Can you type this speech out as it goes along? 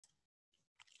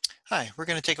Hi, we're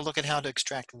going to take a look at how to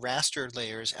extract raster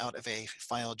layers out of a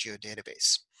file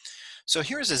geodatabase. So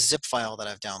here's a zip file that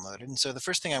I've downloaded. And so the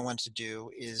first thing I want to do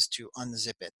is to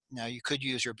unzip it. Now you could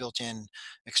use your built-in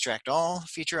extract all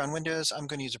feature on Windows. I'm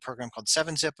going to use a program called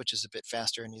 7-zip, which is a bit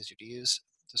faster and easier to use.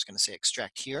 Just going to say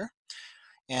extract here.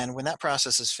 And when that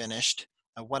process is finished,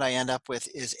 what I end up with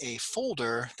is a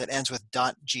folder that ends with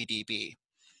 .gdb.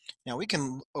 Now we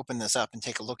can open this up and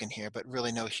take a look in here, but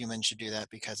really no human should do that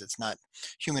because it's not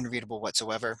human readable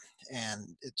whatsoever.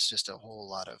 And it's just a whole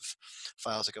lot of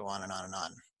files that go on and on and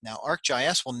on. Now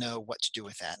ArcGIS will know what to do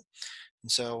with that. And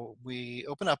so we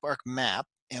open up ArcMap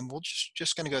and we'll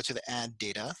just going to go to the add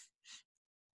data.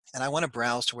 And I want to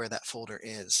browse to where that folder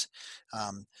is.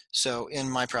 So in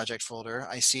my project folder,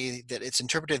 I see that it's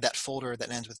interpreted that folder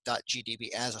that ends with .gdb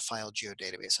as a file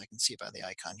geodatabase. I can see by the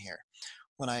icon here.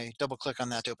 When I double click on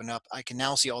that to open up, I can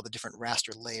now see all the different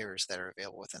raster layers that are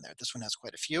available within there. This one has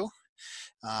quite a few,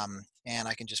 and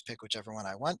I can just pick whichever one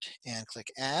I want and click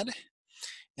add,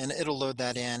 and it'll load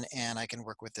that in, and I can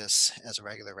work with this as a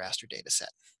regular raster data set.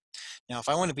 Now, if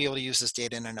I want to be able to use this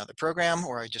data in another program,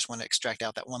 or I just want to extract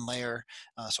out that one layer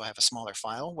so I have a smaller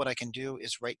file, what I can do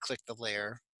is right-click the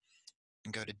layer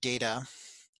and go to Data,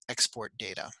 Export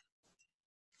Data.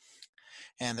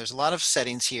 And there's a lot of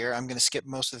settings here. I'm going to skip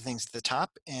most of the things at the top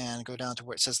and go down to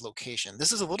where it says location.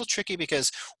 This is a little tricky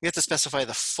because we have to specify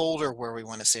the folder where we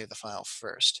want to save the file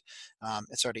first.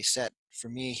 It's already set for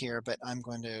me here, but I'm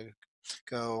going to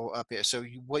go up here. So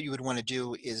what you would want to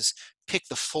do is pick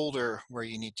the folder where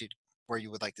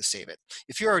you would like to save it.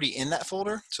 If you're already in that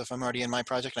folder, so if I'm already in my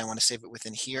project and I want to save it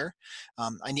within here,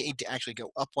 I need to actually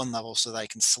go up one level so that I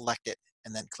can select it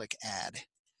and then click add.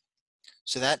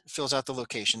 So that fills out the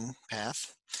location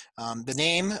path. The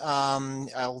name,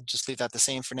 I'll just leave that the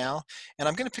same for now. And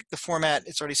I'm going to pick the format,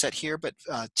 it's already set here, but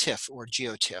TIFF or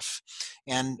GeoTIFF.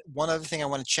 And one other thing I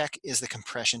want to check is the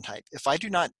compression type. If I do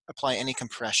not apply any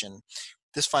compression,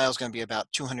 this file is going to be about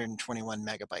 221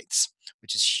 megabytes,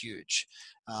 which is huge.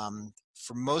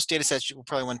 For most data sets, you will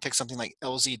probably want to pick something like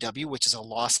LZW, which is a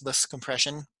lossless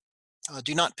compression.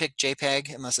 Do not pick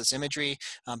JPEG unless it's imagery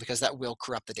because that will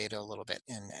corrupt the data a little bit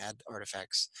and add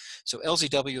artifacts. So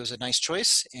LZW is a nice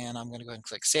choice, and I'm going to go ahead and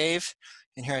click Save.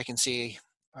 And here I can see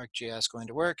ArcGIS going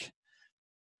to work,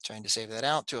 trying to save that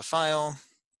out to a file.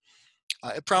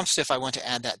 It prompts if I want to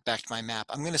add that back to my map.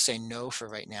 I'm going to say no for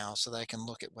right now so that I can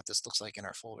look at what this looks like in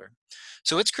our folder.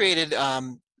 So it's created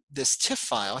this TIFF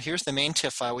file. Here's the main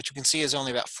TIFF file, which you can see is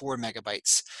only about 4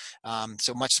 megabytes,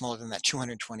 so much smaller than that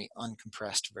 220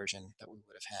 uncompressed version that we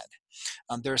would have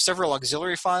had. There are several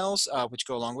auxiliary files which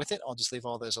go along with it. I'll just leave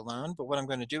all those alone, but what I'm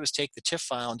going to do is take the TIFF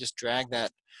file and just drag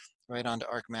that right onto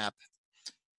ArcMap.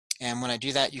 And when I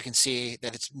do that, you can see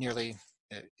that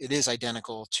it is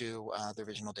identical to the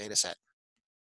original data set.